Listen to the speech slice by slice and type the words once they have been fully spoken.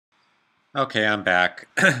Okay, I'm back.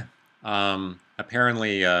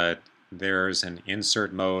 Apparently, there's an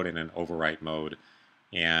insert mode and an overwrite mode,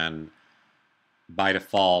 and by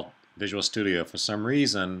default, Visual Studio, for some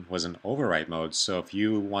reason, was an overwrite mode. So if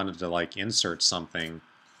you wanted to like insert something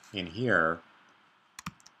in here,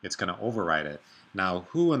 it's going to overwrite it. Now,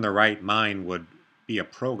 who in their right mind would be a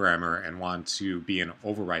programmer and want to be in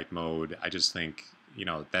overwrite mode? I just think,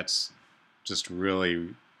 that's just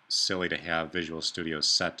really silly to have Visual Studio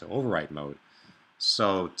set to overwrite mode.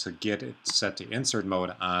 So to get it set to insert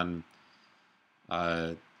mode on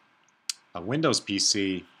uh, a Windows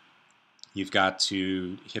PC, you've got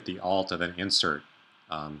to hit the Alt and then Insert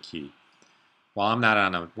key. Well, I'm not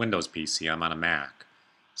on a Windows PC, I'm on a Mac.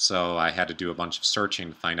 So I had to do a bunch of searching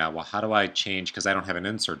to find out, well, how do I change, because I don't have an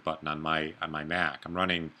insert button on my Mac. I'm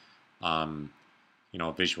running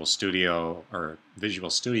Visual Studio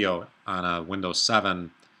on a Windows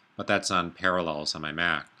 7, but that's on Parallels on my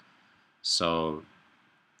Mac. So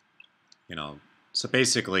you know, so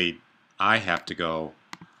basically I have to go,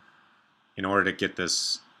 in order to get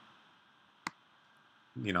this,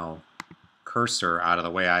 you know, cursor out of the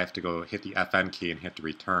way, I have to go hit the FN key and hit the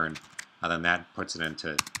return, and then that puts it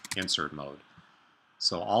into insert mode.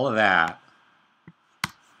 So all of that.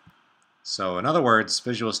 So in other words,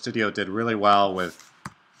 Visual Studio did really well with,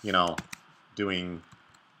 doing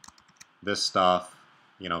this stuff,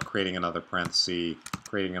 creating another parenthesis,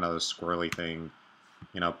 creating another squirrely thing,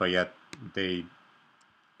 but yet they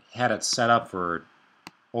had it set up for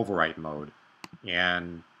overwrite mode.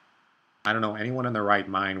 And I don't know, anyone in their right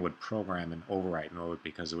mind would program in overwrite mode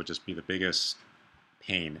because it would just be the biggest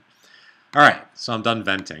pain. All right, so I'm done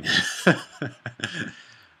venting.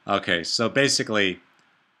 Okay, so basically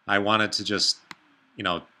I wanted to just,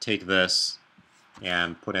 take this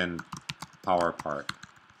and put in power part.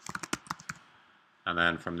 And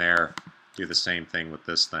then from there, do the same thing with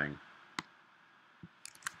this thing.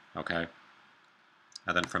 Okay?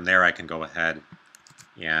 And then from there I can go ahead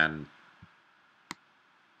and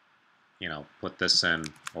put this in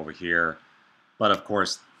over here. But of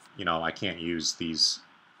course, I can't use these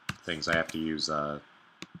things. I have to use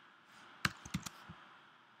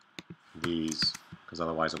these, because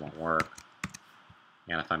otherwise it won't work.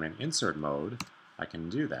 And if I'm in insert mode, I can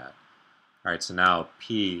do that. All right, so now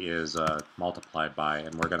P is multiplied by,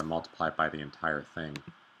 and we're going to multiply by the entire thing.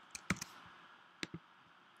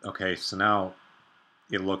 Okay, so now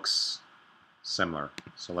it looks similar.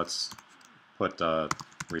 So let's put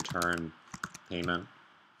return payment.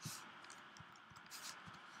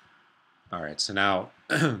 All right, so now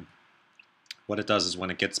what it does is when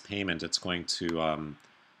it gets payment, it's going to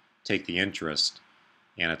take the interest,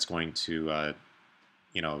 and it's going to,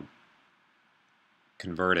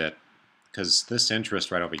 convert it, because this interest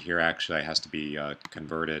right over here actually has to be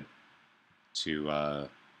converted to,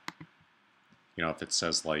 if it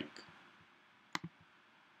says like,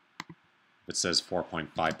 if it says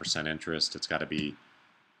 4.5% interest, it's got to be,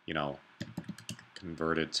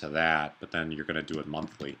 converted to that, but then you're going to do it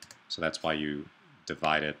monthly. So that's why you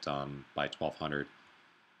divide it by 1200.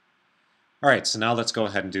 All right, so now let's go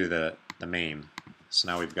ahead and do the main. So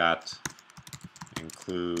now we've got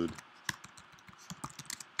include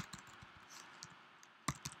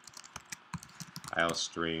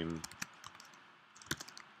IOStream,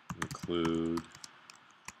 include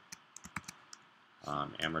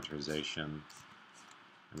amortization,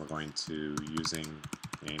 and we're going to using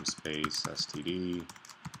namespace std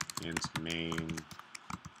int main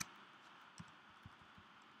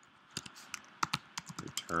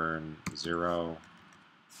return 0.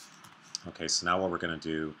 Okay, so now what we're going to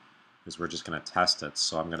do is we're just going to test it.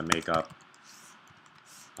 So I'm going to make up,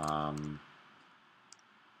 I'm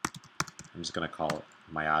just going to call it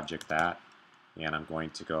my object that, and I'm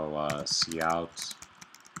going to go cout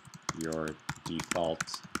your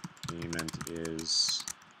default payment is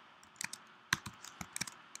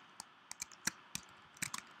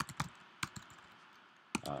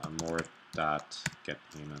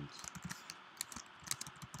amort.getPayment.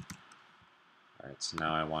 Alright, so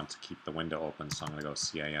now I want to keep the window open, so I'm going to go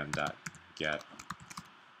cin.get.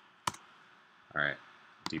 Alright,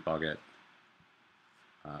 debug it.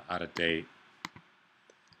 Out of date.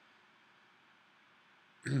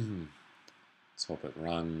 Let's hope it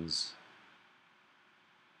runs.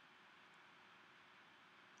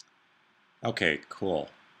 Okay, cool.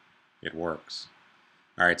 It works.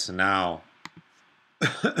 Alright, so now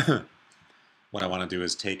what I want to do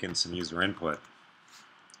is take in some user input.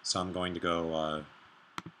 So I'm going to go, I'm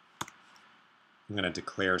going to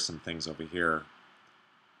declare some things over here.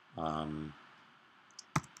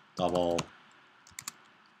 Double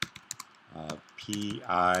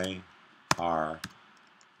PIR,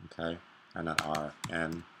 okay? or not R,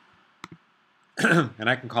 N. And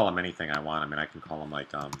I can call them anything I want. I mean, I can call them like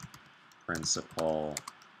principal,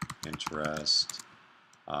 interest,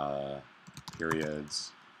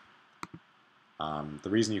 periods. The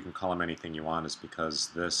reason you can call them anything you want is because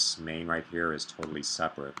this main right here is totally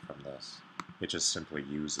separate from this. It just simply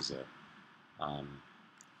uses it.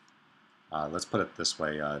 Let's put it this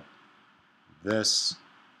way. This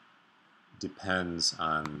depends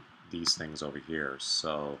on these things over here.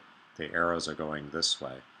 So the arrows are going this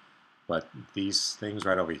way. But these things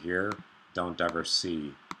right over here don't ever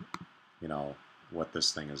see, you know, what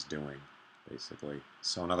this thing is doing, basically.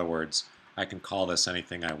 So in other words, I can call this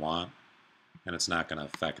anything I want, and it's not going to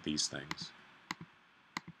affect these things.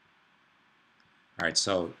 All right,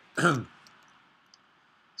 so so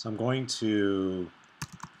I'm going to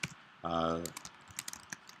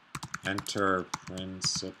enter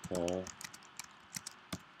principal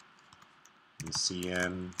and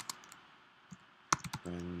cn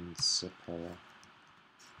principal,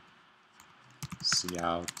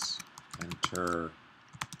 cout, enter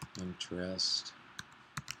interest,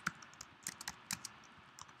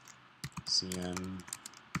 cn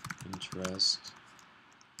interest,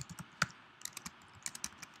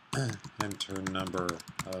 enter number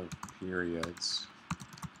of periods,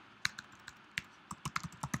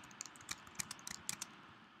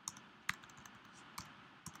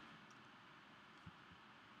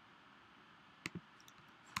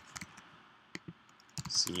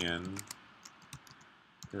 cn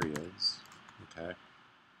periods. Okay.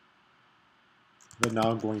 But now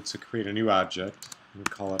I'm going to create a new object and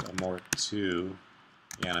call it amort2,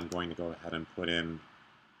 and I'm going to go ahead and put in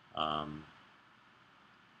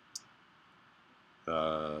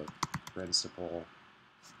the principal.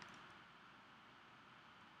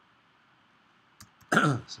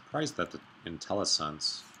 Surprised that the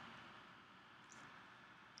IntelliSense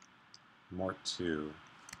amort2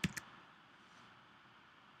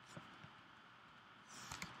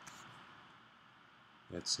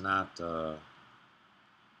 it's not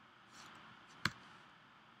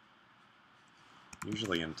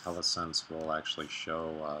usually IntelliSense will actually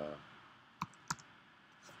show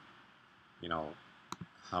you know,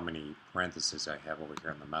 how many parentheses I have over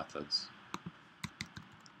here in the methods.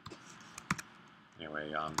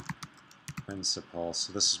 Anyway, principal,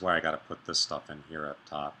 so this is where I got to put this stuff in here up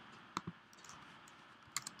top.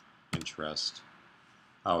 Interest.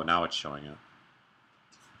 Oh, now it's showing it.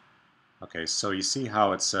 Okay, so you see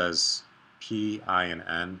how it says P, I, and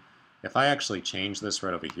N? If I actually change this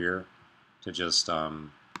right over here to just to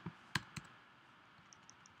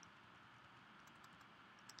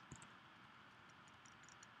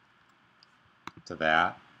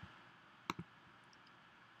that,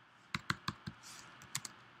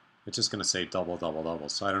 it's just going to say double, double, double.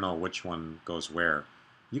 So I don't know which one goes where.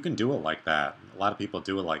 You can do it like that. A lot of people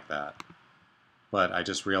do it like that. But I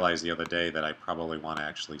just realized the other day that I probably want to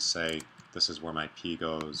actually say this is where my P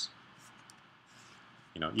goes.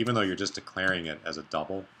 You know, even though you're just declaring it as a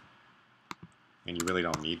double, and you really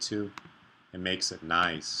don't need to, it makes it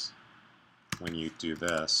nice when you do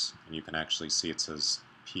this, and you can actually see it says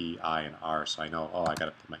P, I, and R. So I know, oh, I got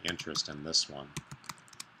to put my interest in this one.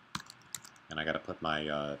 And I got to put my,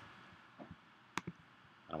 I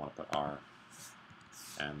don't want to put R.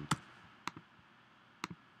 And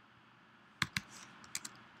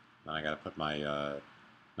then I got to put my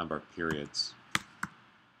number of periods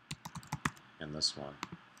in this one.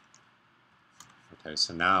 Okay,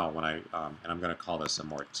 so now when I, and I'm going to call this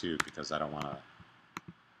amort2 because I don't want to,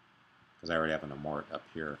 because I already have an amort up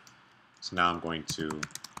here. So now I'm going to,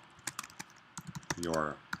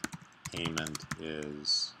 your payment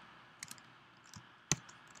is,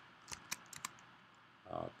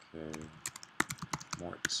 okay,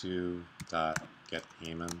 amort2 dot get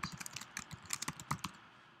payment.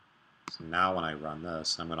 So now when I run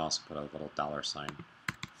this, I'm going to also put a little $sign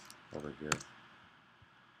over here.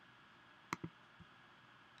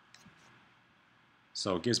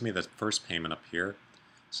 So it gives me the first payment up here.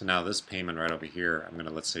 So now this payment right over here, I'm going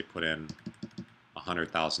to, let's say, put in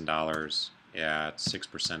 $100,000 at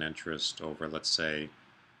 6% interest over, let's say,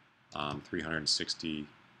 360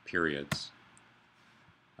 periods.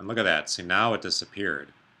 And look at that. See, now it disappeared.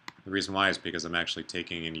 The reason why is because I'm actually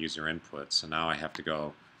taking in user input. So now I have to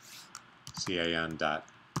go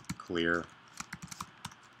can.clear,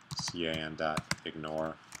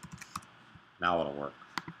 can.ignore. Now it'll work.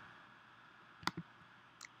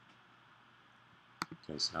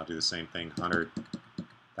 Okay, so now do the same thing,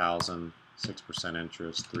 100,000, 6%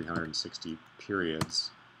 interest, 360 periods,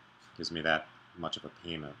 gives me that much of a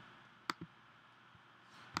payment.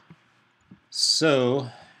 So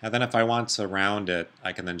And then if I want to round it,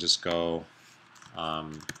 I can then just go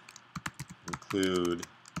include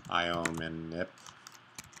iomanip.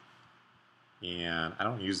 And I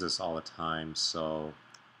don't use this all the time, so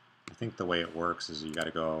I think the way it works is you got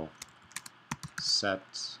to go set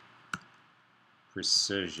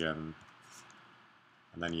precision,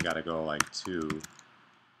 and then you got to go like 2,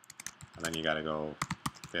 and then you got to go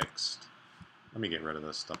fixed. Let me get rid of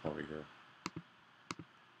this stuff over here.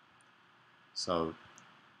 So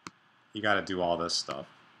you got to do all this stuff.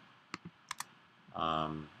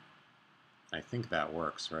 I think that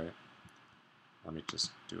works, right? Let me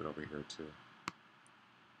just do it over here too.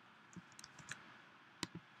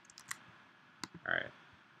 All right.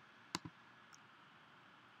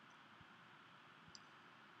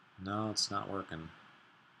 No, it's not working.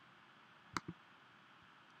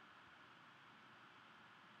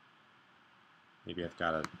 Maybe I've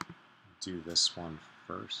got to do this one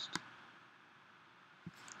first.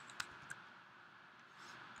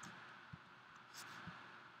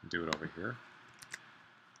 Do it over here.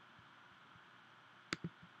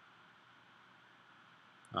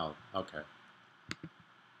 Oh, okay.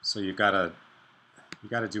 So you gotta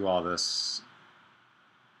do all this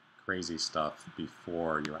crazy stuff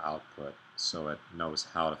before your output, so it knows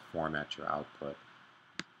how to format your output.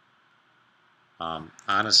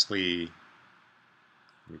 Honestly,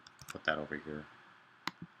 let me put that over here.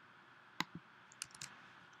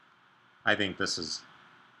 I think this is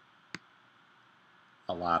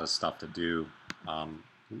a lot of stuff to do. I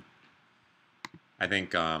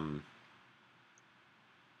think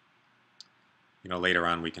you know, later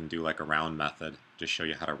on we can do like a round method to show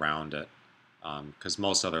you how to round it, because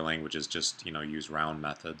most other languages just, you know, use round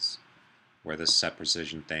methods, where this set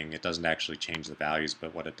precision thing, it doesn't actually change the values,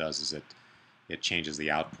 but what it does is it changes the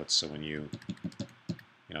output. So when you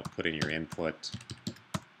know, put in your input,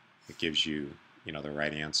 it gives you, you know, the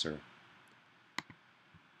right answer.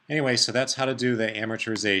 Anyway, so that's how to do the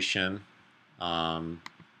amortization,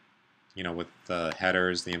 you know, with the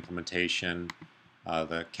headers, the implementation,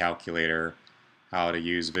 the calculator, how to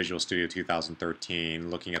use Visual Studio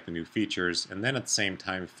 2013, looking at the new features, and then at the same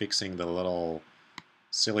time fixing the little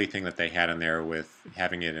silly thing that they had in there with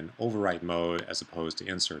having it in overwrite mode as opposed to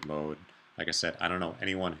insert mode. Like I said, I don't know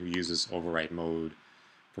anyone who uses overwrite mode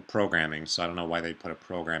for programming, so I don't know why they put a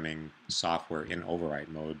programming software in overwrite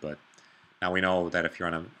mode, but now we know that if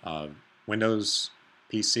you're on a Windows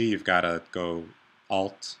PC, you've got to go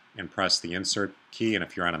Alt and press the insert key, and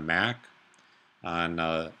if you're on a Mac,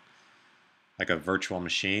 on like a virtual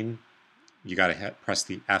machine, you got to press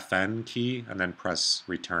the FN key and then press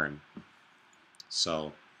return.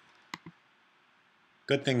 So,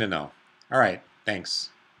 good thing to know. All right, thanks.